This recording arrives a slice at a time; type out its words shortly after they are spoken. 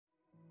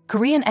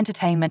Korean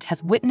entertainment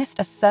has witnessed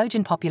a surge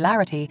in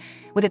popularity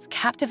with its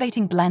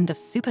captivating blend of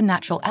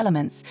supernatural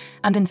elements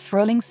and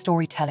enthralling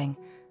storytelling.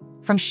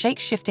 From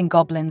shape-shifting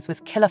goblins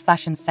with killer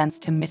fashion sense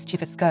to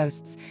mischievous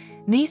ghosts,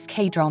 these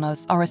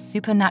K-dramas are a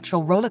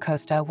supernatural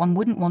rollercoaster one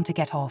wouldn't want to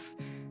get off.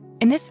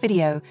 In this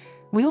video,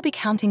 we'll be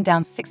counting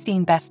down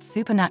 16 best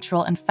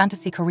supernatural and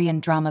fantasy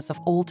Korean dramas of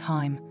all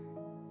time.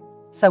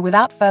 So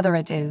without further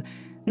ado,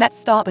 let's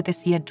start with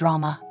this year's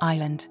drama,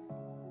 Island.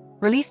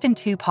 Released in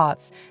 2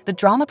 parts, the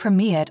drama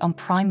premiered on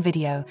Prime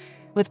Video,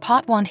 with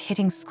Part 1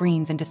 hitting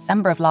screens in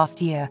December of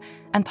last year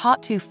and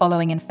Part 2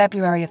 following in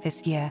February of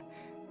this year.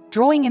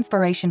 Drawing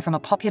inspiration from a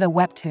popular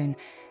webtoon,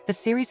 the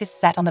series is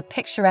set on the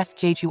picturesque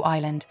Jeju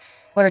Island,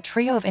 where a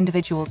trio of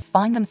individuals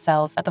find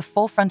themselves at the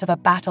forefront of a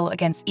battle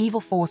against evil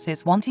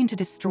forces wanting to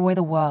destroy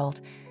the world.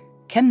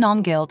 Kim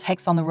Nam-gil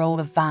takes on the role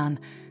of Van,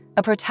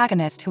 a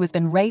protagonist who has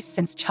been raised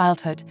since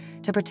childhood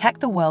to protect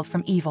the world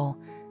from evil.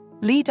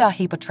 Lee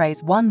Da-hee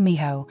portrays Won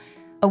Miho,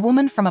 a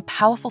woman from a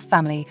powerful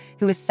family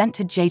who is sent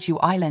to Jeju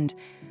Island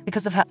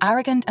because of her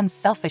arrogant and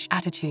selfish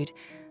attitude,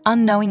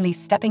 unknowingly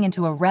stepping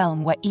into a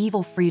realm where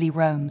evil freely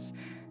roams.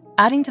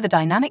 Adding to the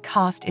dynamic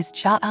cast is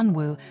Cha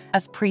An-woo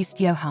as priest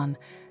Johan,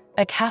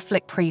 a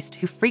Catholic priest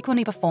who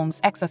frequently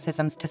performs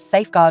exorcisms to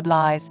safeguard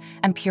lies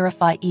and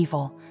purify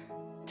evil.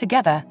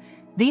 Together,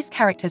 these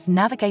characters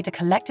navigate a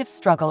collective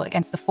struggle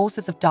against the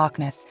forces of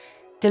darkness,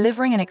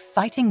 delivering an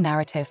exciting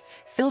narrative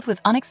filled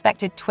with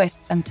unexpected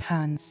twists and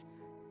turns.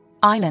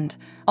 Island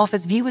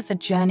offers viewers a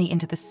journey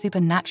into the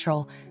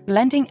supernatural,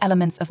 blending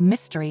elements of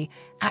mystery,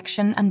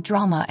 action, and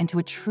drama into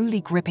a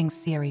truly gripping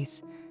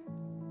series.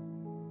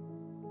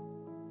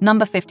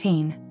 Number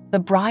 15. The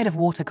Bride of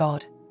Water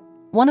God.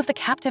 One of the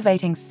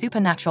captivating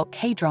supernatural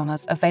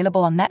K-dramas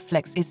available on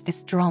Netflix is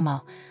this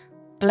drama.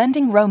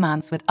 Blending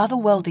romance with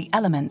otherworldly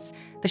elements,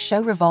 the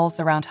show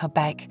revolves around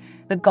Habaek,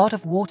 the god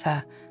of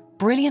water,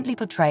 brilliantly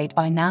portrayed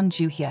by Nam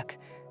Joo-hyuk.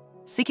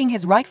 Seeking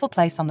his rightful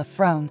place on the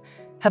throne,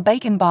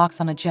 Habaek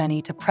embarks on a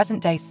journey to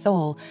present-day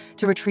Seoul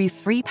to retrieve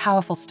 3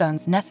 powerful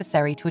stones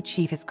necessary to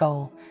achieve his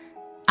goal.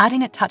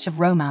 Adding a touch of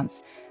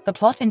romance, the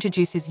plot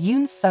introduces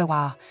Yoon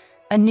So-ah,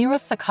 a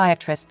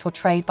neuropsychiatrist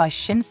portrayed by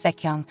Shin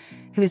Se-kyung,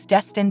 who is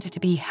destined to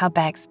be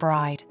Habaek's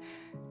bride.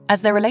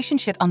 As their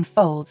relationship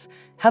unfolds,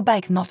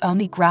 Habaek not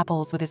only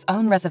grapples with his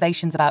own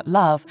reservations about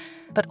love,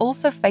 but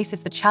also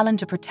faces the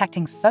challenge of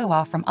protecting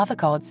So-ah from other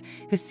gods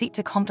who seek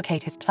to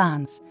complicate his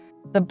plans.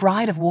 The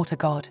Bride of Water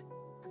God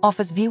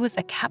offers viewers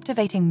a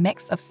captivating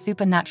mix of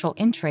supernatural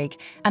intrigue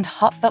and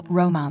heartfelt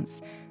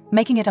romance,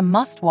 making it a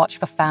must-watch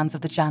for fans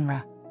of the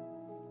genre.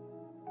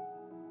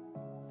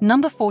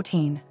 Number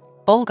 14.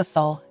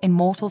 Bulgasol,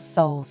 Immortal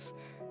Souls.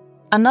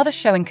 Another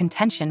show in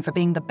contention for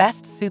being the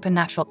best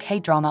supernatural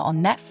K-drama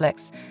on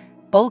Netflix,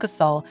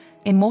 Bulgasol,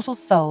 Immortal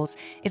Souls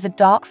is a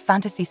dark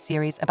fantasy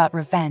series about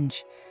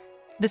revenge.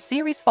 The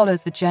series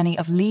follows the journey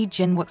of Lee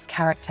Jin-wook's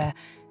character,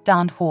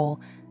 Dan Hwal,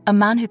 a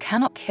man who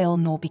cannot kill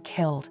nor be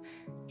killed.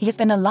 He has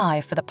been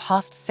alive for the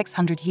past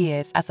 600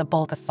 years as a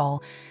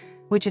Bulgasol,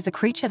 which is a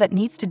creature that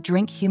needs to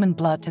drink human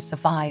blood to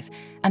survive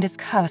and is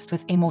cursed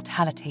with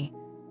immortality.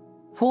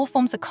 Hwal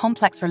forms a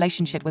complex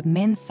relationship with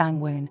Min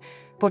Sang-woon,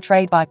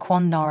 portrayed by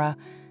Kwon Nora,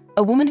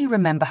 a woman who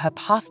remembers her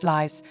past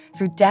lives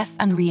through death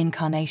and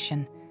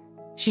reincarnation.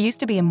 She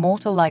used to be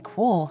immortal like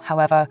Hwal,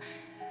 however.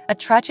 A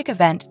tragic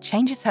event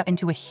changes her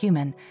into a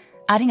human,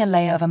 adding a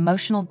layer of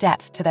emotional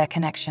depth to their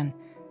connection.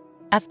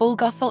 As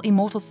Bulgasol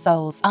Immortal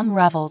Souls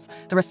unravels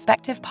the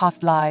respective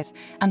past lives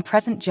and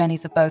present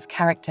journeys of both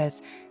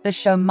characters, the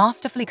show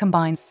masterfully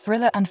combines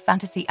thriller and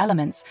fantasy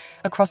elements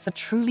across a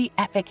truly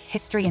epic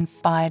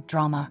history-inspired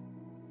drama.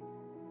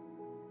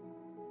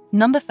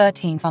 Number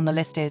 13th on the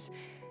list is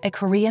A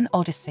Korean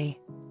Odyssey.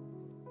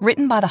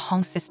 Written by the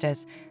Hong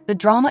sisters, the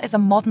drama is a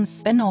modern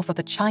spin-off of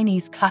the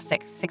Chinese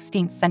classic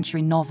 16th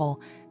century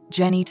novel,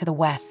 Journey to the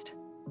West.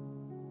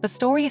 The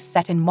story is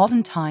set in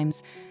modern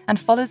times and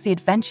follows the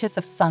adventures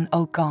of Sun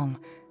Oh-gong,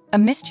 a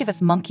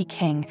mischievous monkey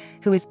king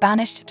who is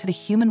banished to the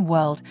human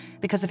world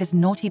because of his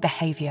naughty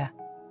behavior.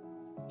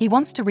 He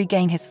wants to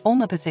regain his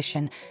former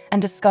position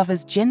and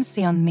discovers Jin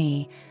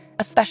Seon-mi,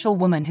 a special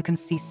woman who can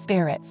see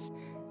spirits.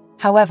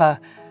 However,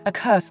 a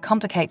curse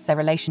complicates their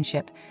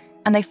relationship,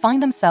 and they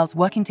find themselves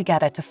working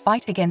together to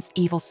fight against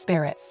evil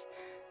spirits.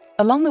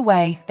 Along the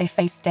way, they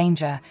face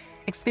danger,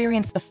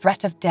 experience the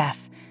threat of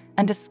death,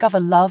 and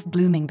discover love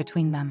blooming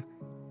between them.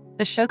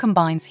 The show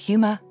combines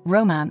humor,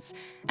 romance,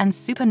 and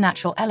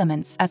supernatural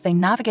elements as they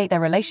navigate their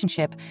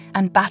relationship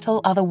and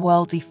battle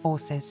otherworldly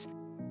forces.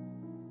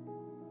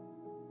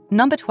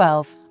 Number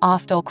 12.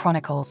 After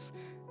Chronicles.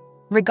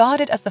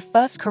 Regarded as the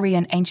first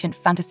Korean ancient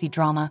fantasy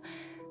drama,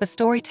 the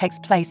story takes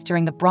place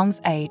during the Bronze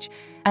Age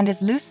and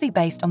is loosely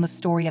based on the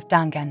story of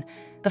Dangan,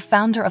 the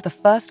founder of the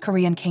first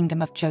Korean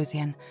kingdom of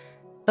Joseon.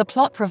 The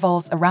plot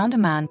revolves around a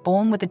man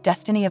born with the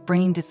destiny of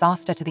bringing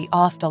disaster to the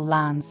Arthur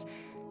lands.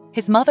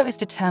 His mother is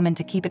determined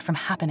to keep it from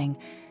happening,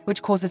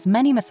 which causes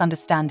many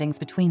misunderstandings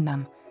between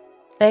them.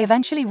 They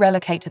eventually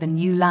relocate to the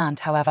new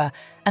land, however,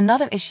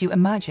 another issue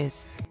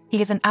emerges.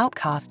 He is an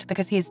outcast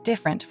because he is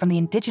different from the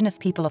indigenous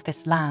people of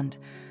this land.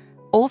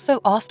 Also,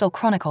 After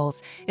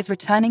Chronicles is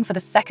returning for the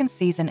second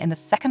season in the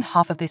second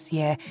half of this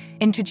year,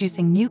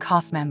 introducing new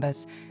cast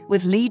members,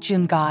 with Lee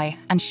Jun-gai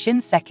and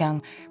Shin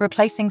Se-kyung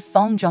replacing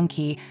Song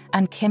Joong-ki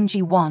and Kim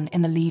Ji-won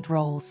in the lead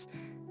roles.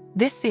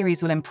 This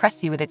series will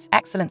impress you with its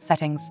excellent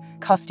settings,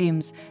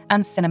 costumes,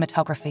 and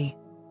cinematography.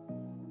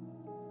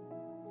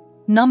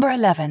 Number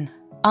 11.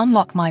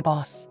 Unlock My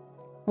Boss.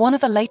 One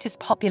of the latest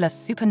popular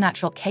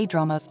supernatural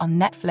K-dramas on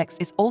Netflix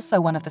is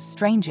also one of the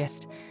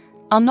strangest.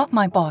 Unlock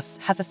My Boss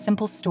has a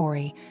simple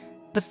story.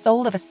 The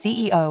soul of a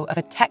CEO of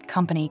a tech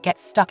company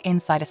gets stuck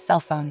inside a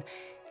cell phone.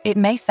 It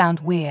may sound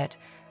weird,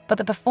 but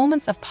the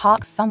performance of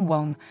Park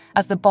Sung-won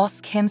as the boss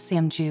Kim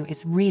Seung-ju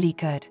is really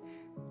good.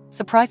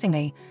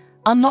 Surprisingly,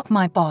 Unlock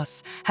My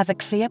Boss has a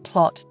clear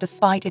plot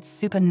despite its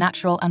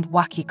supernatural and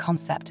wacky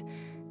concept.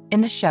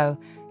 In the show,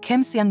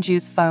 Kim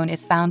Seung-ju's phone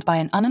is found by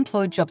an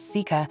unemployed job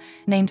seeker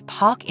named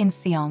Park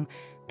In-seong,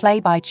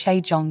 played by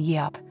Chae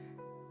Jong-yeop.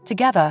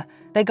 Together,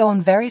 they go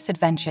on various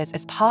adventures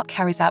as Park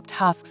carries out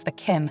tasks for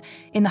Kim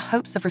in the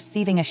hopes of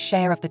receiving a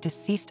share of the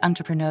deceased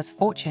entrepreneur's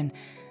fortune,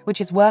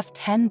 which is worth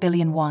 10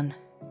 billion won.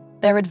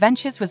 Their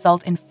adventures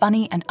result in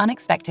funny and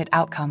unexpected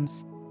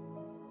outcomes.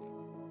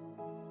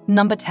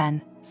 Number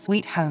 10.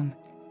 Sweet Home.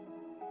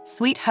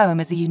 Sweet Home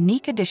is a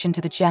unique addition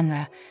to the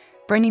genre,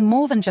 bringing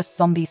more than just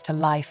zombies to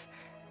life.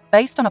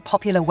 Based on a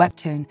popular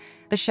webtoon,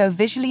 the show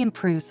visually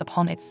improves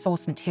upon its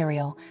source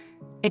material.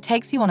 It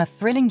takes you on a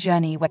thrilling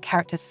journey where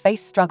characters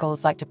face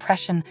struggles like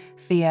depression,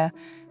 fear,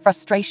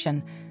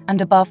 frustration, and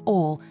above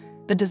all,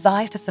 the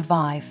desire to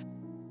survive.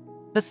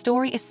 The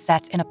story is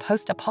set in a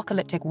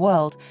post-apocalyptic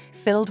world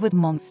filled with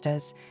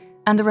monsters,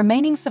 and the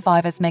remaining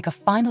survivors make a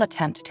final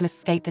attempt to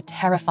escape the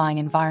terrifying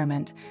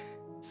environment.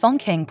 Song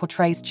King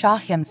portrays Cha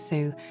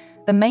Hyun-soo,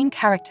 the main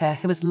character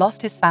who has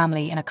lost his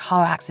family in a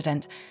car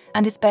accident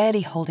and is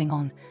barely holding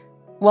on.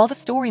 While the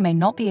story may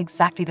not be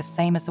exactly the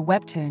same as the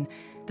webtoon,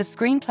 the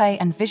screenplay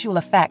and visual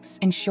effects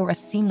ensure a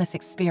seamless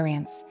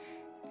experience.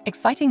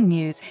 Exciting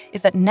news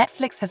is that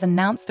Netflix has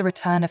announced the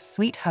return of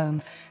Sweet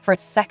Home for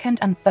its second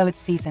and third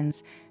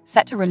seasons,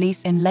 set to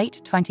release in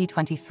late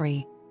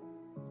 2023.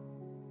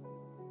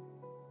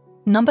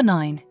 Number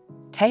 9.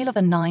 Tale of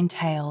the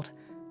Nine-Tailed.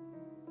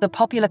 The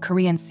popular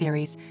Korean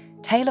series,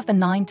 Tale of the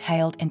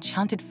Nine-Tailed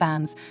enchanted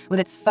fans with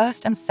its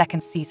first and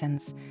second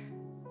seasons.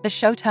 The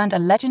show turned a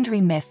legendary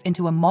myth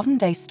into a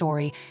modern-day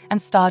story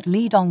and starred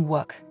Lee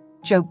Dong-wook,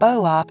 Jo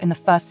Bo-up in the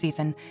first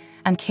season,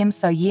 and Kim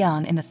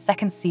So-yeon in the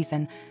second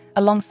season,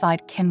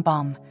 alongside Kim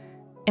Bum.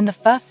 In the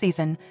first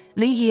season,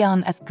 Lee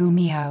Hee-yeon as Gu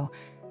Mi-ho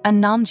and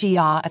Nam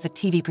Ji-ah as a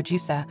TV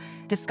producer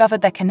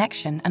discovered their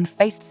connection and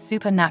faced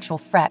supernatural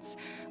threats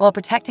while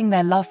protecting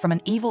their love from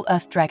an evil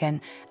earth dragon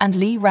and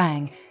Lee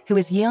Rang, who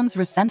is Yeon's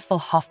resentful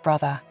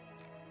half-brother.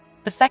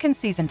 The second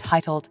season,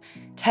 titled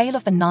Tale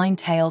of the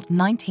Nine-Tailed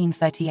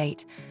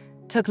 1938,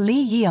 took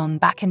Lee Yeon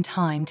back in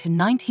time to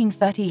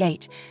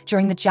 1938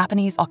 during the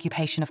Japanese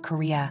occupation of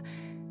Korea,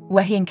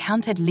 where he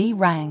encountered Lee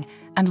Rang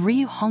and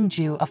Ryu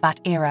Hongju of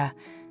that era.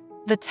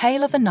 The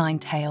Tale of the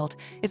Nine-Tailed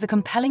is a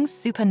compelling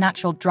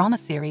supernatural drama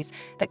series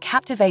that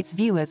captivates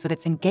viewers with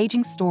its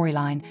engaging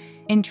storyline,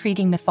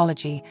 intriguing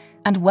mythology,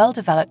 and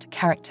well-developed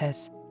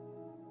characters.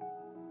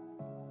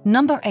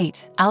 Number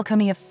 8.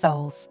 Alchemy of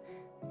Souls.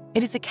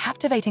 It is a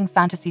captivating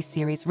fantasy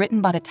series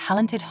written by the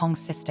talented Hong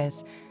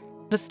sisters.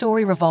 The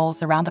story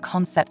revolves around the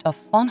concept of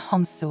Hon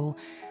Hom Sul,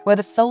 where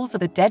the souls of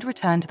the dead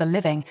return to the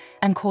living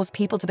and cause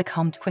people to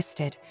become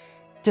twisted.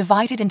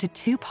 Divided into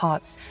two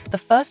parts, the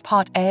first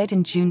part aired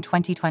in June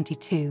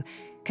 2022,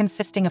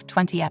 consisting of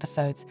 20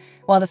 episodes,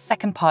 while the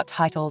second part,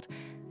 titled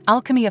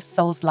Alchemy of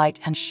Souls Light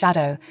and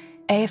Shadow,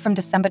 aired from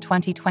December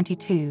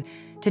 2022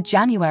 to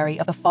January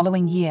of the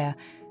following year,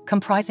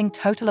 comprising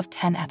total of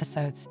 10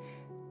 episodes.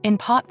 In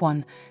Part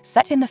 1,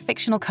 set in the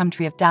fictional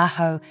country of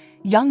Daho,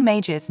 young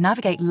mages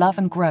navigate love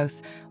and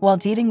growth while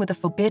dealing with the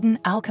forbidden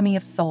Alchemy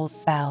of Souls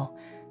spell.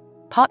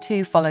 Part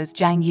 2 follows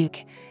Jang Yuk,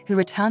 who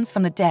returns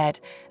from the dead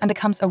and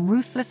becomes a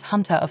ruthless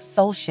hunter of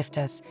soul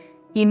shifters.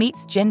 He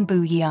meets Jin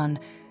Bu Yeon,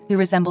 who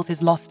resembles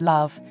his lost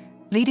love,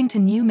 leading to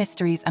new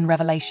mysteries and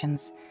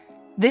revelations.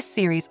 This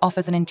series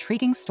offers an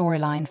intriguing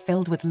storyline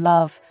filled with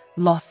love,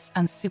 loss,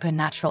 and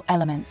supernatural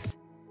elements.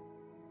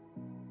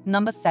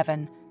 Number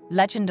 7.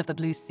 Legend of the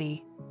Blue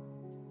Sea.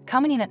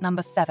 Coming in at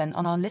number 7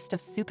 on our list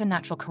of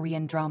supernatural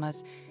Korean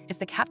dramas is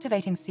the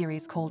captivating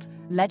series called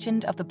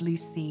Legend of the Blue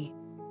Sea.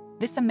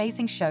 This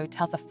amazing show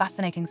tells a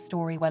fascinating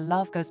story where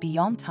love goes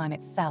beyond time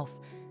itself.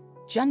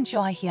 Jun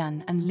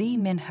Jae-hyun and Lee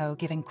Min-ho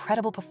give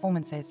incredible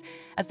performances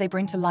as they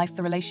bring to life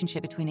the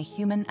relationship between a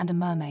human and a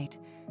mermaid.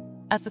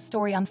 As the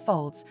story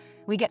unfolds,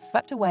 we get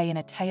swept away in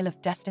a tale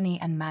of destiny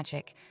and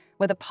magic,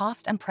 where the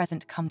past and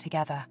present come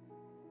together.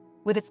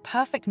 With its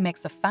perfect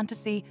mix of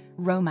fantasy,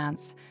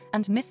 romance,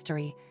 and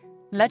mystery,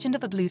 Legend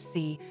of the Blue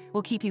Sea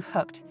will keep you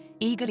hooked,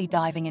 eagerly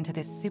diving into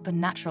this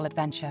supernatural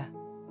adventure.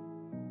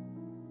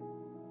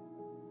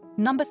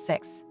 Number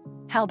 6.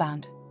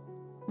 Hellbound.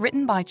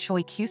 Written by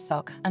Choi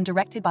Kyu-sok and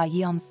directed by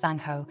Yeon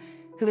Sang-ho,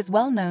 who is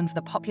well known for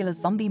the popular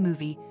zombie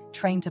movie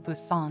Train to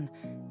Busan,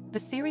 The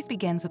series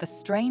begins with a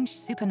strange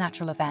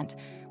supernatural event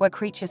where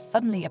creatures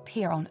suddenly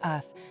appear on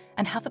Earth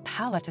and have the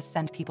power to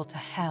send people to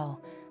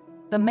hell.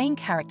 The main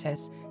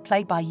characters,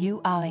 played by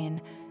Yoo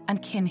Ah-in and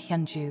Kim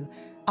Hyun-joo,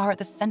 are at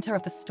the center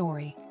of the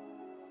story.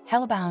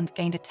 Hellbound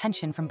gained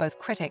attention from both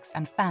critics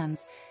and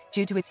fans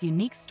due to its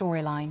unique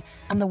storyline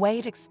and the way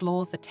it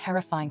explores the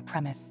terrifying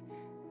premise.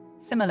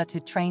 Similar to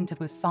Train to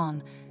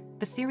Busan,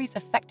 the series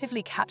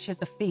effectively captures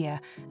the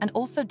fear and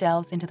also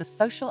delves into the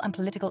social and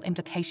political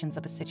implications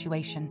of the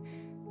situation.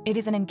 It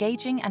is an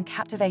engaging and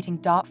captivating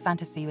dark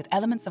fantasy with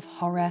elements of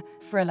horror,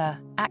 thriller,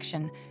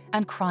 action,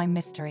 and crime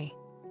mystery.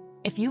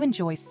 If you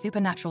enjoy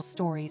supernatural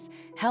stories,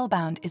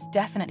 Hellbound is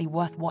definitely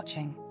worth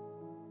watching.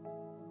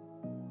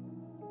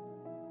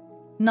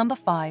 Number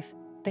 5.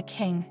 The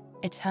King,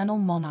 Eternal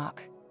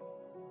Monarch.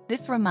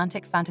 This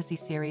romantic fantasy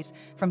series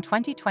from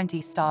 2020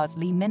 stars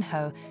Lee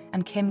Min-ho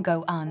and Kim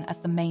Go-eun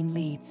as the main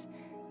leads.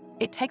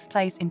 It takes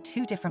place in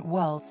two different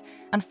worlds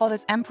and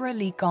follows Emperor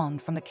Lee Gon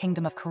from the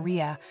Kingdom of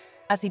Korea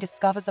as he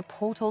discovers a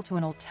portal to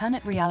an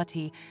alternate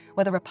reality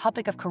where the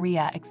Republic of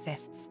Korea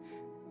exists.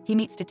 He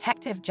meets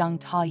Detective Jung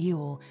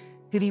Ta-yeol,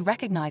 who he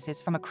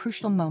recognizes from a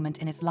crucial moment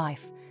in his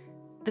life.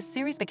 The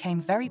series became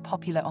very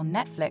popular on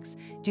Netflix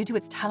due to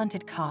its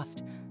talented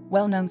cast,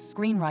 well-known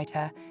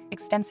screenwriter,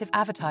 extensive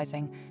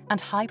advertising,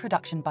 and high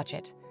production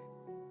budget.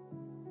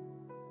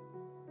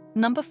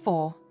 Number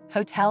 4.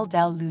 Hotel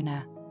del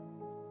Luna.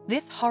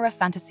 This horror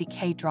fantasy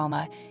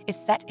K-drama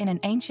is set in an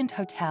ancient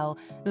hotel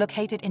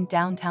located in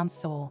downtown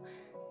Seoul.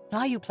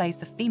 Ryu plays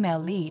the female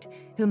lead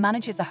who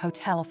manages a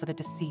hotel for the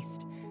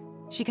deceased.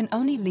 She can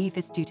only leave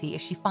this duty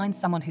if she finds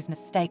someone whose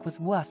mistake was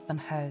worse than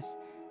hers.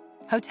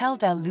 Hotel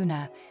del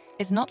Luna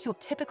is not your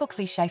typical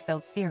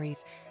cliché-filled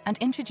series and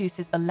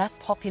introduces the less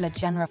popular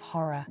genre of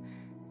horror.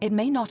 It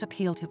may not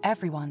appeal to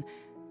everyone,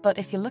 but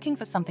if you're looking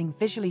for something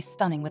visually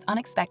stunning with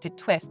unexpected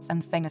twists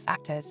and famous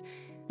actors,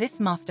 this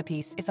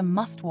masterpiece is a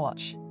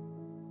must-watch.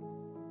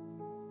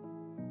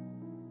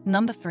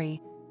 Number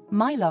 3.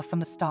 My Love from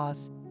the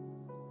Stars.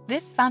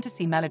 This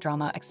fantasy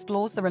melodrama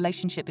explores the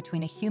relationship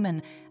between a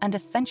human and a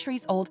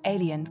centuries-old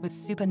alien with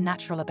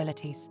supernatural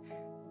abilities.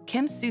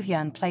 Kim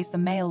Soo-hyun plays the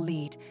male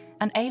lead,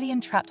 an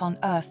alien trapped on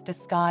Earth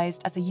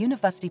disguised as a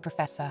university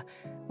professor,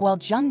 while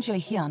Jun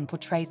Jae-hyun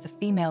portrays the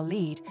female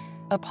lead,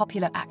 a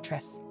popular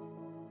actress.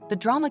 The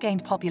drama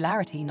gained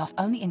popularity not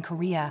only in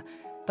Korea,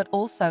 but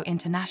also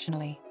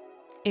internationally.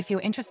 If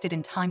you're interested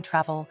in time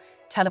travel,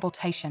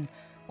 teleportation,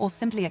 or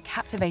simply a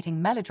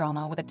captivating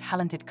melodrama with a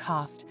talented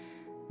cast,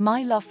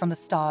 My Love from the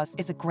Stars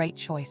is a great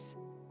choice.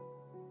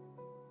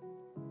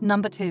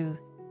 Number 2.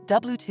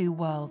 W2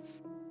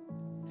 Worlds.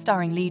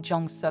 Starring Lee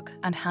Jong-suk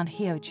and Han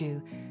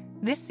Hyo-joo,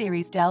 this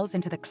series delves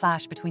into the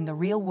clash between the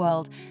real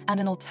world and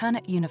an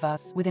alternate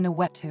universe within a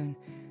webtoon.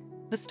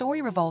 The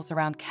story revolves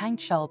around Kang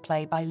Chul,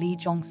 played by Lee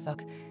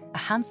Jong-suk, a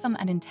handsome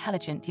and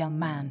intelligent young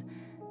man.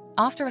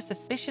 After a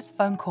suspicious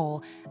phone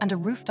call and a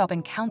rooftop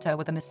encounter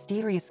with a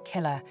mysterious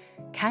killer,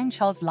 Kang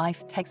Chul's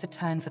life takes a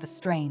turn for the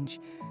strange.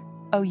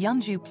 Oh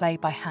Yeon-ju,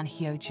 played by Han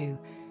Hyo-joo,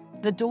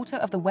 the daughter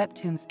of the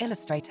webtoon's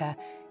illustrator,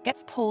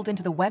 gets pulled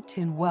into the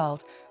webtoon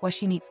world where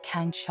she meets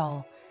Kang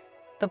Chul.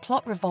 The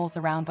plot revolves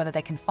around whether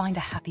they can find a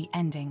happy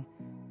ending.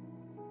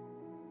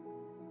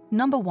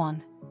 Number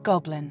 1.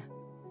 Goblin.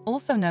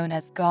 Also known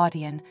as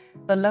Guardian,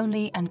 the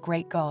Lonely and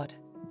Great God,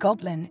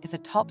 Goblin is a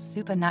top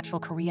supernatural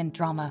Korean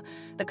drama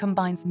that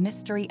combines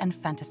mystery and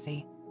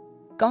fantasy.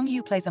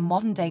 Gong-yu plays a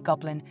modern-day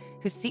goblin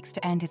who seeks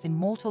to end his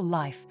immortal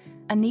life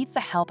and needs the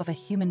help of a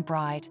human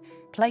bride,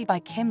 played by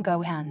Kim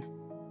Go-eun.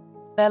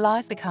 Their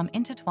lives become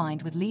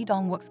intertwined with Lee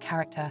Dong-wook's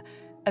character,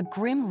 a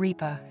grim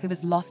reaper who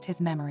has lost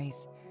his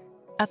memories.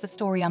 As the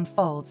story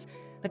unfolds,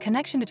 the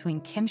connection between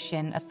Kim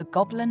Shin as the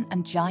goblin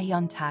and Jae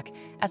Yeon-tak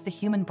as the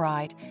human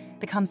bride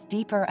becomes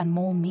deeper and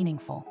more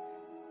meaningful.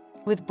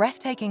 With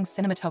breathtaking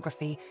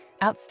cinematography,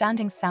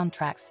 outstanding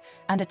soundtracks,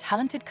 and a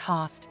talented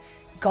cast,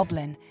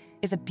 Goblin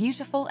is a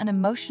beautiful and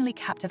emotionally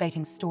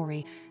captivating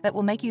story that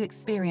will make you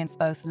experience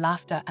both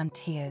laughter and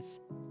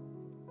tears.